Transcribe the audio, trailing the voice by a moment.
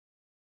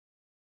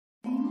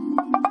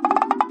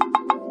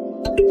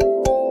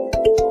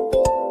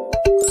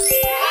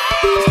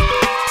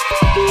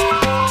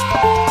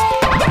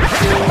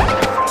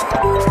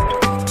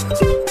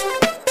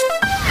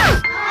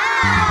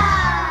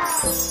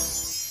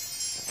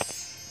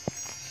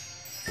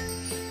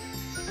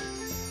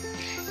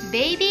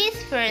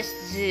Baby's first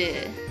zoo.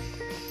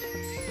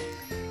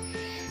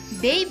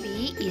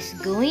 Baby is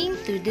going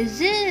to the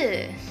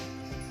zoo.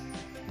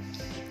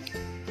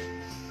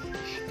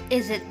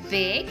 Is it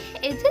big?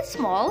 Is it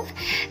small?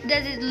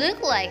 Does it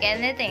look like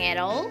anything at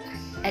all?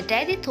 A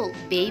daddy told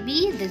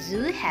Baby the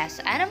zoo has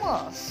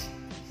animals.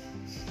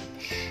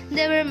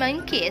 There were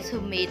monkeys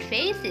who made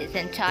faces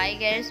and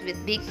tigers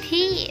with big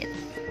teeth.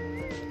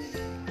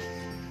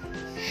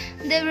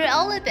 There were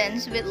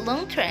elephants with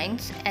long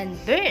trunks and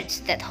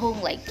birds that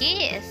hung like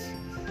geese.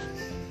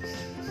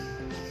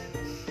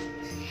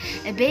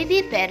 A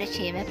baby fed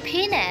him a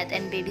peanut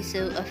and Baby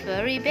saw a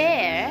furry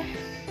bear.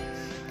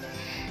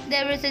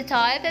 There was a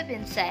type of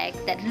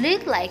insect that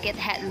looked like it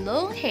had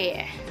long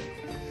hair.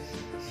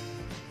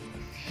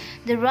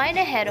 The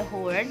rhino had a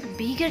horn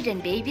bigger than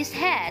Baby's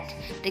head.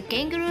 The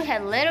kangaroo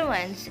had little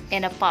ones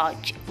in a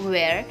pouch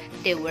where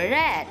they were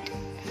red.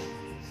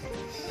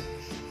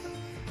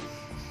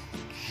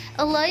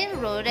 A lion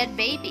roared at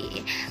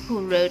Baby,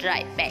 who roared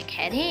right back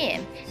at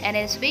him, and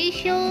in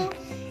spatial,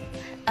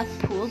 a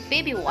pool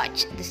Baby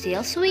watched the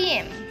seal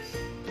swim.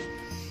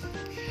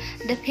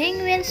 The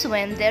penguins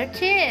swam there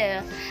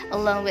too,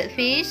 along with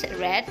fish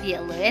red,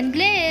 yellow, and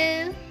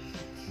blue.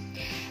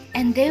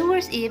 And there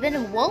was even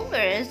a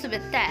walrus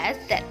with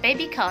tusks that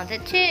Baby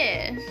counted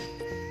too.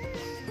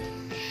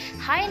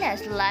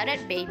 Hyenas laughed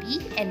at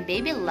Baby, and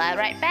Baby laughed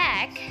right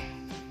back.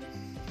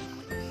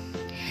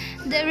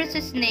 There was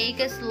a snake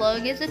as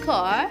long as a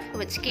car,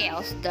 with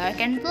scales dark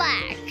and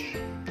black.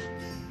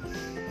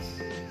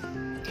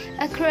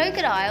 A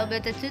crocodile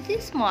with a toothy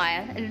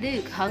smile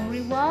looked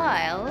hungry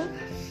wild.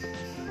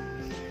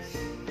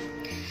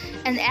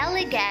 An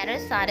alligator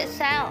sounded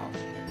south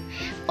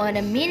on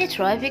a mini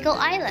tropical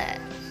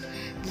island.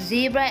 The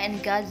zebra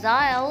and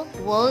gazelle,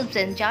 wolves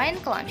and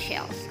giant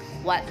clamshells,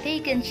 wild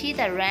pig and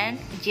cheetah ran,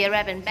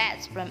 giraffe and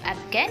bats from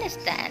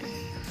Afghanistan.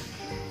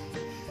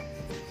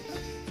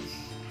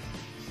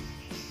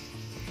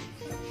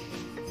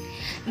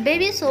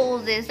 Baby saw all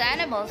these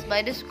animals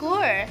by the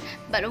score,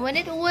 but when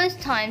it was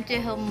time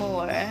to have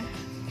more,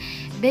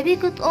 Baby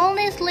could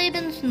only sleep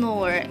and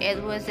snore.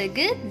 It was a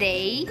good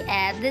day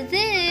at the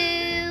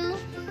zoo.